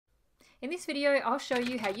In this video, I'll show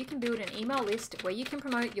you how you can build an email list where you can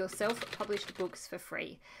promote your self-published books for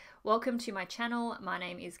free. Welcome to my channel. My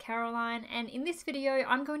name is Caroline, and in this video,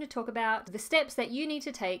 I'm going to talk about the steps that you need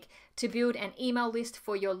to take to build an email list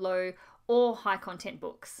for your low or high content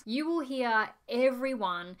books. You will hear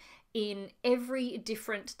everyone in every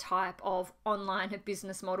different type of online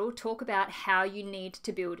business model talk about how you need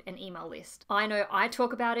to build an email list. I know I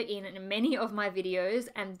talk about it in many of my videos,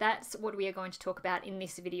 and that's what we are going to talk about in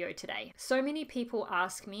this video today. So many people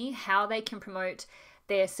ask me how they can promote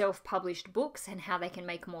their self-published books and how they can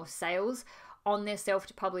make more sales on their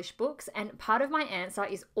self-published books, and part of my answer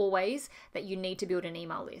is always that you need to build an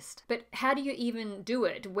email list. But how do you even do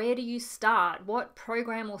it? Where do you start? What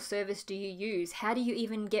program or service do you use? How do you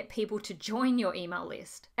even get people to join your email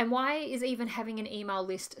list? And why is even having an email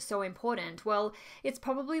list so important? Well, it's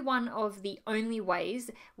probably one of the only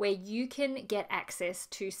ways where you can get access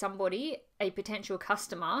to somebody, a potential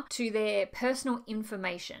customer, to their personal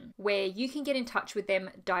information, where you can get in touch with them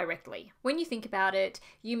directly. When you think about it,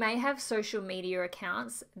 you may have social media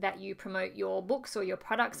accounts that you promote your books or your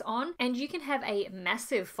products on, and you can have a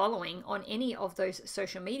massive following on any of those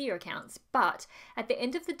social media accounts. But at the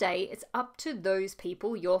end of the day, it's up to those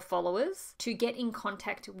people, your followers, to get in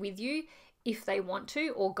contact with you if they want to,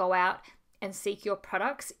 or go out and seek your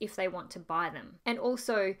products if they want to buy them. And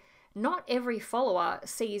also, not every follower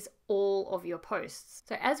sees all of your posts.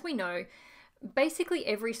 So as we know, basically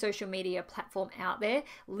every social media platform out there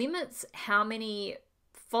limits how many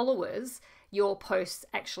followers your posts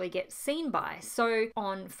actually get seen by. So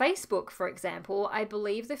on Facebook, for example, I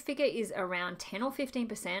believe the figure is around 10 or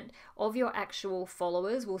 15% of your actual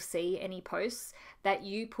followers will see any posts that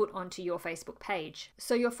you put onto your Facebook page.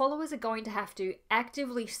 So your followers are going to have to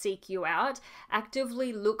actively seek you out,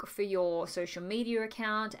 actively look for your social media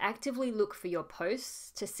account, actively look for your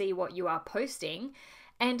posts to see what you are posting.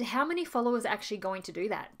 And how many followers are actually going to do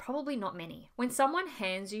that? Probably not many. When someone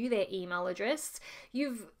hands you their email address,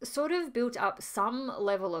 you've sort of built up some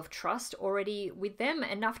level of trust already with them,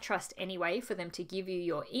 enough trust anyway for them to give you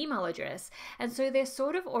your email address. And so they're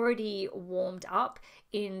sort of already warmed up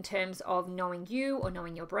in terms of knowing you or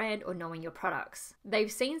knowing your brand or knowing your products.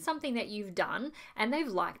 They've seen something that you've done and they've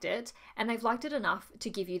liked it, and they've liked it enough to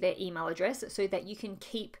give you their email address so that you can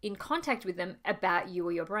keep in contact with them about you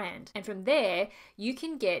or your brand. And from there, you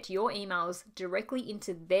can get your emails directly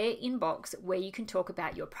into their inbox where you can talk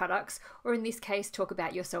about your products, or in this case, talk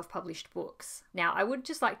about your self-published books. Now, I would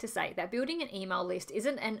just like to say that building an email list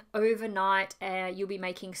isn't an overnight, you'll be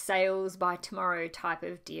making sales by tomorrow type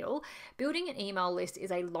of deal. Building an email list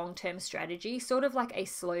is a long-term strategy, sort of like a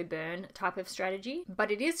slow burn type of strategy, but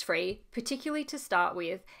it is free, particularly to start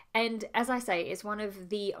with. And as I say, it's one of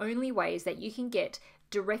the only ways that you can get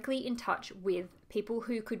directly in touch with people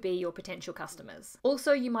who could be your potential customers.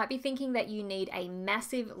 Also, you might be thinking that you need a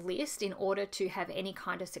massive list in order to have any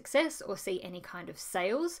kind of success or see any kind of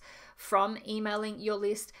sales from emailing your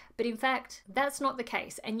list, but in fact, that's not the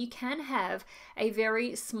case. And you can have a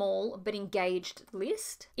very small but engaged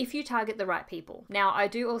list if you target the right people. Now, I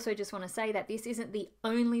do also just want to say that this isn't the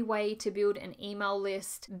only way to build an email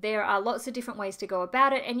list. There are lots of different ways to go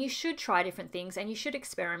about it, and you should try different things and you should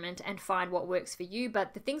experiment and find what works for you.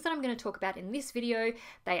 But the things that I'm going to talk about in this video,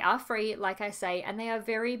 they are free, like I say, and they are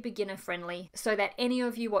very beginner friendly, so that any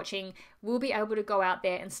of you watching will be able to go out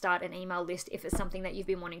there and start an email list if it's something that you've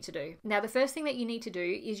been wanting to do. Now, the first thing that you need to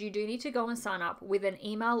do is you do need to go and sign up with an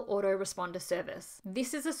email autoresponder service.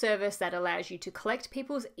 This is a service that allows you to collect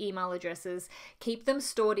people's email addresses, keep them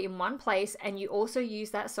stored in one place, and you also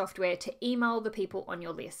use that software to email the people on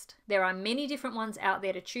your list. There are many different ones out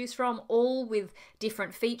there to choose from, all with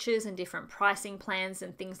different features and different pricing plans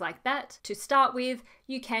and things like that. To start with,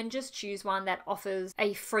 you can just choose one that offers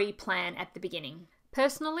a free plan at the beginning.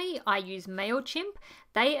 Personally, I use MailChimp.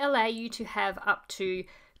 They allow you to have up to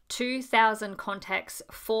 2,000 contacts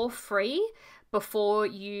for free before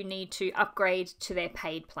you need to upgrade to their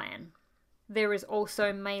paid plan. There is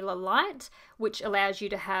also MailerLite, which allows you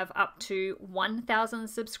to have up to 1,000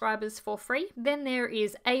 subscribers for free. Then there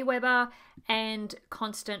is Aweber and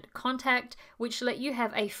Constant Contact, which let you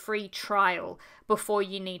have a free trial before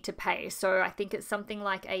you need to pay. So I think it's something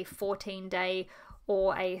like a 14-day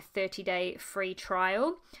or a 30-day free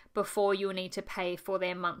trial before you'll need to pay for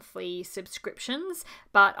their monthly subscriptions.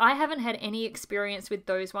 But I haven't had any experience with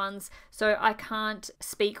those ones, so I can't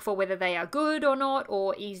speak for whether they are good or not,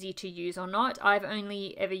 or easy to use or not. I've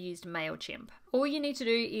only ever used MailChimp. All you need to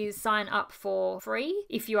do is sign up for free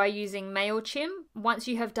if you are using MailChimp. Once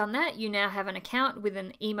you have done that, you now have an account with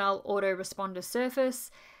an email autoresponder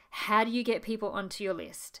service. How do you get people onto your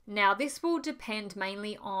list? Now, this will depend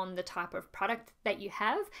mainly on the type of product that you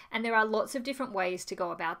have, and there are lots of different ways to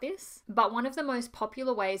go about this. But one of the most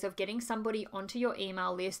popular ways of getting somebody onto your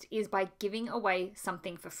email list is by giving away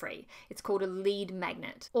something for free. It's called a lead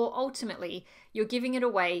magnet, or ultimately, you're giving it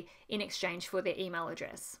away in exchange for their email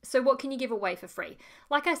address. So what can you give away for free?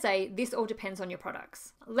 Like I say, this all depends on your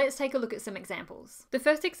products. Let's take a look at some examples. The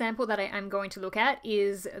first example that I am going to look at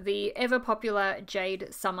is the ever popular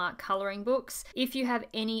Jade Summer coloring books. If you have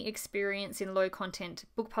any experience in low content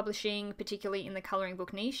book publishing, particularly in the coloring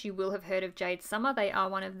book niche, you will have heard of Jade Summer. They are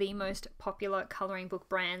one of the most popular coloring book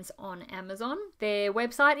brands on Amazon. Their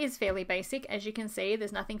website is fairly basic. As you can see,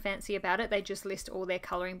 there's nothing fancy about it. They just list all their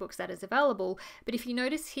coloring books that is available. But if you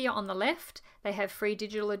notice here on the left, they have free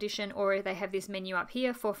digital edition, or they have this menu up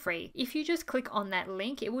here for free. If you just click on that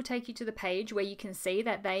link, it will take you to the page where you can see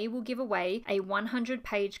that they will give away a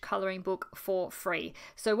 100-page coloring book for free.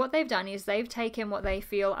 So what they've done is they've taken what they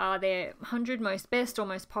feel are their 100 most best or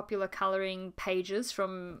most popular coloring pages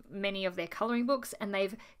from many of their coloring books, and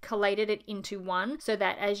they've collated it into one so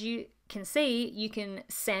that, as you can see, you can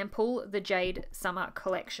sample the Jade Summer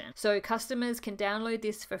collection. So customers can download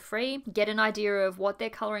this for free, get an idea of what their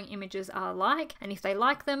coloring images are like, and if they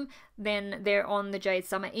like them, then they're on the Jade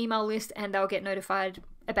Summer email list and they'll get notified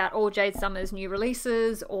about all Jade Summer's new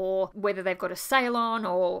releases, or whether they've got a sale on,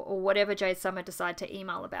 or whatever Jade Summer decide to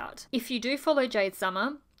email about. If you do follow Jade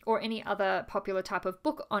Summer, or any other popular type of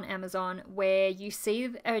book on Amazon where you see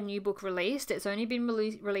a new book released, it's only been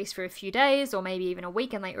released for a few days or maybe even a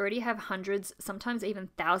week, and they already have hundreds, sometimes even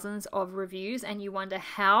thousands of reviews, and you wonder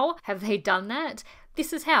how have they done that?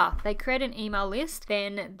 This is how. They create an email list,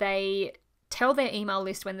 then they tell their email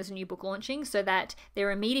list when there's a new book launching so that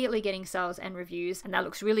they're immediately getting sales and reviews, and that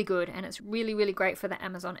looks really good, and it's really, really great for the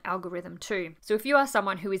Amazon algorithm too. So if you are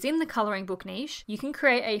someone who is in the coloring book niche, you can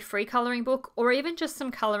create a free coloring book or even just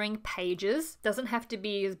some coloring pages. Doesn't have to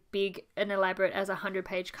be as big and elaborate as a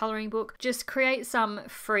 100-page coloring book. Just create some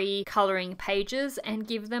free coloring pages and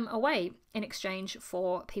give them away in exchange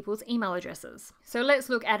for people's email addresses. So let's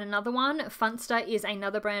look at another one. Funster is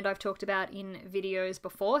another brand I've talked about in videos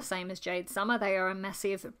before, same as Jade Summer. They are a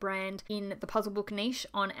massive brand in the puzzle book niche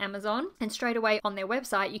on Amazon. And straight away on their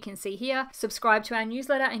website, you can see here, subscribe to our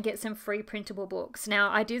newsletter and get some free printable books. Now,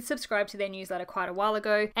 I did subscribe to their newsletter quite a while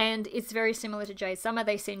ago, and it's very similar to Jade Summer.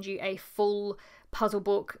 They send you a full puzzle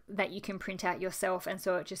book that you can print out yourself, and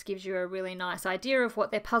so it just gives you a really nice idea of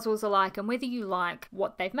what their puzzles are like and whether you like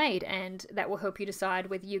what they've made, and that will help you decide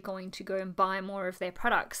whether you're going to go and buy more of their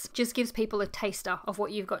products. Just gives people a taster of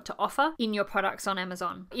what you've got to offer in your products on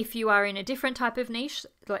Amazon. If you are in a different type of niche,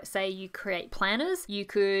 let's say you create planners, you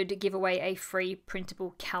could give away a free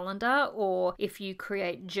printable calendar, or if you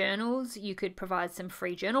create journals, you could provide some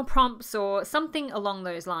free journal prompts or something along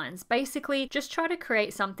those lines. Basically, just try to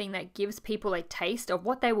create something that gives people a taste of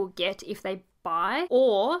what they will get if they buy,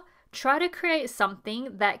 or try to create something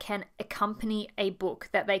that can accompany a book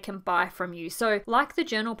that they can buy from you. So like the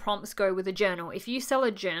journal prompts go with a journal. If you sell a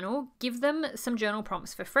journal, give them some journal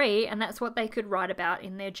prompts for free, and that's what they could write about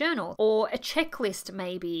in their journal. Or a checklist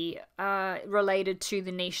maybe related to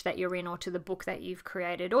the niche that you're in or to the book that you've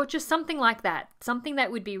created, or just something like that. Something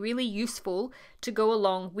that would be really useful to go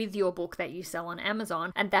along with your book that you sell on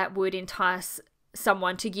Amazon, and that would entice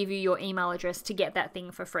someone to give you your email address to get that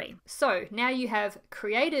thing for free. So now you have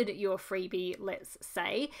created your freebie, let's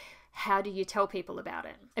say. How do you tell people about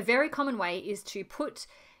it? A very common way is to put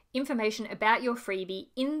information about your freebie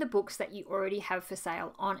in the books that you already have for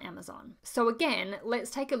sale on Amazon. So again,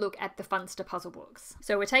 let's take a look at the Funster puzzle books.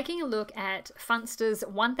 So we're taking a look at Funster's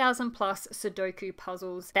 1000 plus Sudoku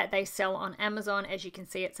puzzles that they sell on Amazon. As you can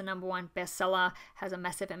see, it's a #1 bestseller, has a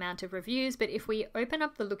massive amount of reviews. But if we open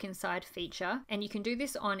up the look inside feature, and you can do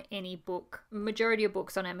this on any book, majority of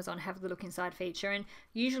books on Amazon have the look inside feature, and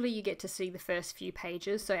usually you get to see the first few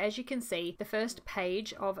pages. So as you can see, the first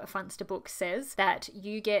page of a Funster book says that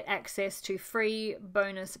you get access to free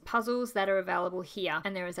bonus puzzles that are available here,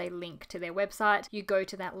 and there is a link to their website. You go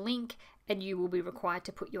to that link and you will be required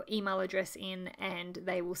to put your email address in, and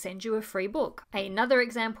they will send you a free book. Another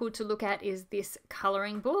example to look at is this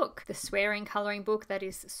coloring book, the swearing coloring book that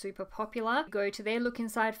is super popular. Go to their look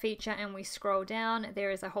inside feature and we scroll down, there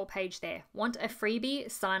is a whole page there. Want a freebie?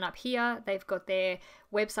 Sign up here. They've got their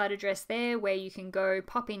website address there where you can go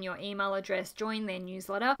pop in your email address, join their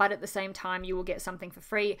newsletter, but at the same time you will get something for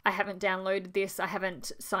free. I haven't downloaded this, I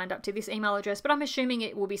haven't signed up to this email address, but I'm assuming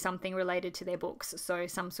it will be something related to their books. So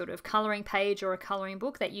some sort of coloring page or a coloring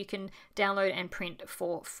book that you can download and print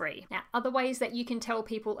for free. Now, other ways that you can tell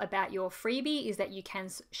people about your freebie is that you can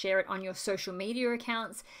share it on your social media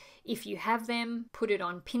accounts. If you have them, put it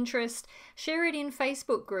on Pinterest, share it in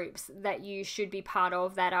Facebook groups that you should be part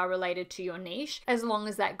of that are related to your niche, as long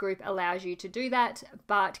as that group allows you to do that.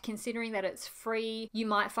 But considering that it's free, you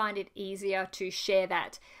might find it easier to share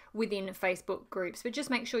that within Facebook groups, but just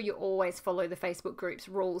make sure you always follow the Facebook groups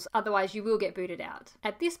rules, otherwise you will get booted out.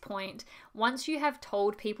 At this point, once you have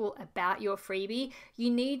told people about your freebie, you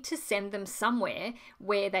need to send them somewhere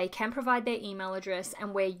where they can provide their email address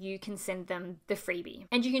and where you can send them the freebie.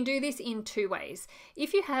 And you can do this in two ways.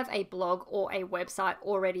 If you have a blog or a website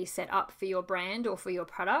already set up for your brand or for your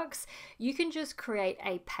products, you can just create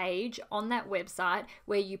a page on that website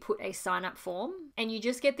where you put a sign up form, and you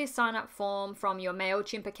just get this sign up form from your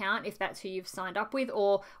MailChimp account if that's who you've signed up with,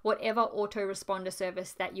 or whatever autoresponder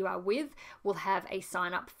service that you are with will have a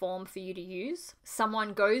sign up form for you to use.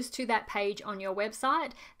 Someone goes to that page on your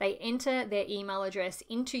website, they enter their email address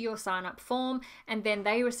into your sign up form, and then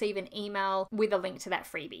they receive an email with a link to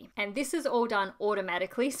that freebie. And this is all done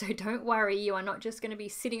automatically, so don't worry, you are not just going to be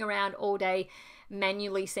sitting around all day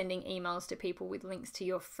manually sending emails to people with links to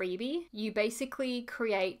your freebie. You basically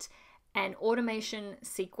create an automation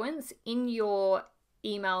sequence in your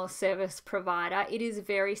email service provider. It is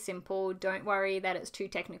very simple. Don't worry that it's too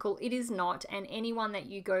technical. It is not, and anyone that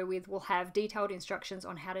you go with will have detailed instructions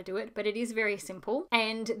on how to do it, but it is very simple.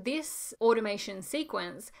 And this automation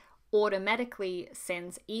sequence automatically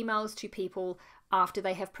sends emails to people after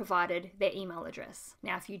they have provided their email address.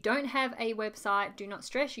 Now, if you don't have a website, do not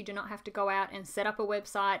stress. You do not have to go out and set up a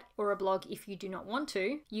website or a blog if you do not want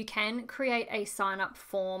to. You can create a sign up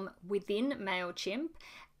form within MailChimp,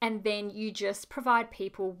 and then you just provide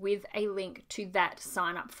people with a link to that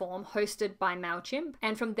sign up form hosted by MailChimp.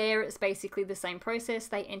 And from there, it's basically the same process.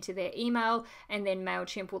 They enter their email, and then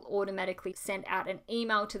MailChimp will automatically send out an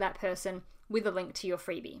email to that person with a link to your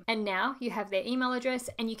freebie. And now you have their email address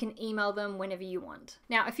and you can email them whenever you want.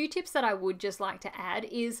 Now, a few tips that I would just like to add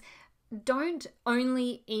is don't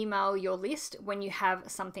only email your list when you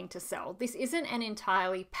have something to sell. This isn't an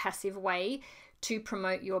entirely passive way to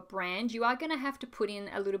promote your brand. You are going to have to put in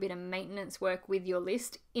a little bit of maintenance work with your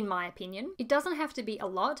list, in my opinion. It doesn't have to be a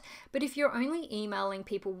lot, but if you're only emailing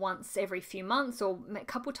people once every few months or a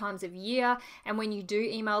couple times a year, and when you do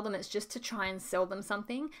email them, it's just to try and sell them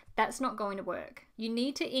something, that's not going to work. You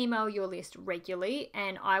need to email your list regularly,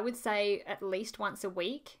 and I would say at least once a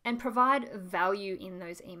week, and provide value in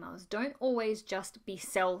those emails. Don't always just be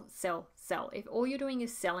sell, sell, sell. If all you're doing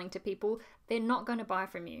is selling to people, they're not going to buy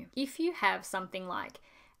from you. If you have something like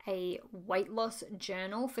a weight loss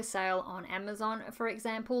journal for sale on Amazon, for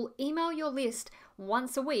example, email your list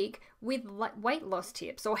once a week with weight loss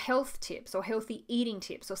tips or healthy eating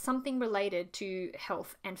tips or something related to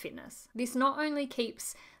health and fitness. This not only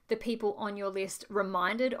keeps the people on your list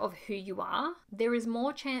reminded of who you are, there is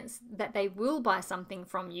more chance that they will buy something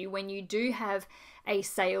from you when you do have a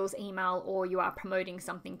sales email or you are promoting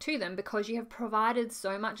something to them, because you have provided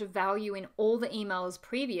so much value in all the emails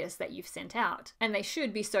previous that you've sent out. And they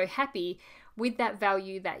should be so happy with that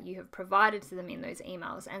value that you have provided to them in those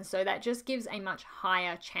emails. And so that just gives a much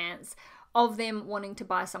higher chance of them wanting to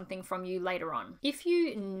buy something from you later on. If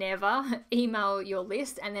you never email your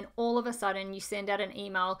list and then all of a sudden you send out an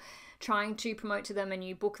email trying to promote to them a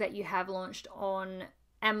new book that you have launched on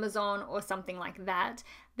Amazon or something like that,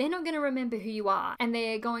 they're not going to remember who you are, and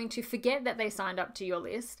they're going to forget that they signed up to your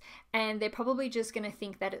list, and they're probably just going to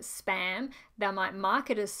think that it's spam. They might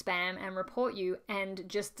mark it as spam and report you and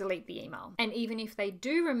just delete the email. And even if they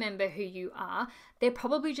do remember who you are, they're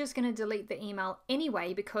probably just going to delete the email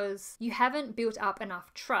anyway, because you haven't built up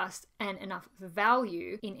enough trust and enough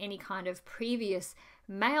value in any kind of previous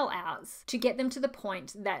mail outs to get them to the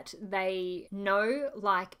point that they know,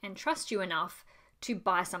 like, and trust you enough to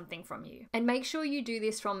buy something from you. And make sure you do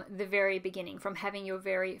this from the very beginning, from having your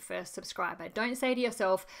very first subscriber. Don't say to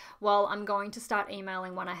yourself, well, I'm going to start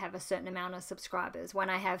emailing when I have a certain amount of subscribers, when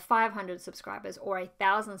I have 500 subscribers or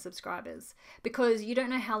 1,000 subscribers, because you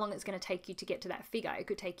don't know how long it's going to take you to get to that figure. It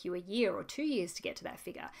could take you a year or 2 years to get to that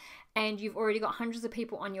figure. And you've already got hundreds of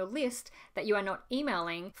people on your list that you are not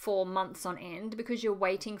emailing for months on end because you're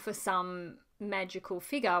waiting for some magical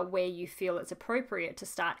figure where you feel it's appropriate to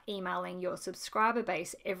start emailing your subscriber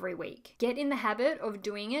base every week. Get in the habit of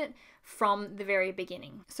doing it from the very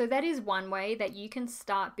beginning. So that is one way that you can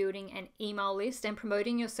start building an email list and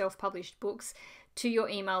promoting your self-published books to your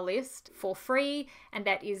email list for free, and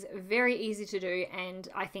that is very easy to do, and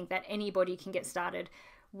I think that anybody can get started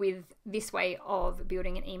with this way of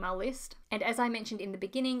building an email list. And as I mentioned in the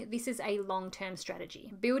beginning, this is a long-term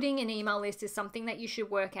strategy. Building an email list is something that you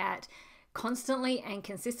should work at constantly and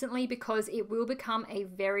consistently, because it will become a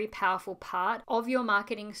very powerful part of your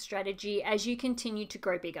marketing strategy as you continue to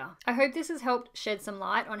grow bigger. I hope this has helped shed some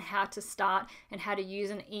light on how to start and how to use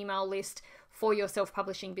an email list for your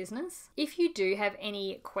self-publishing business. If you do have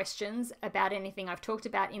any questions about anything I've talked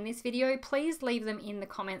about in this video, please leave them in the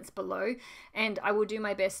comments below and I will do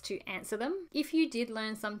my best to answer them. If you did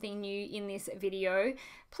learn something new in this video,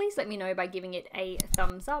 please let me know by giving it a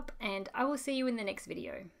thumbs up, and I will see you in the next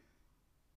video.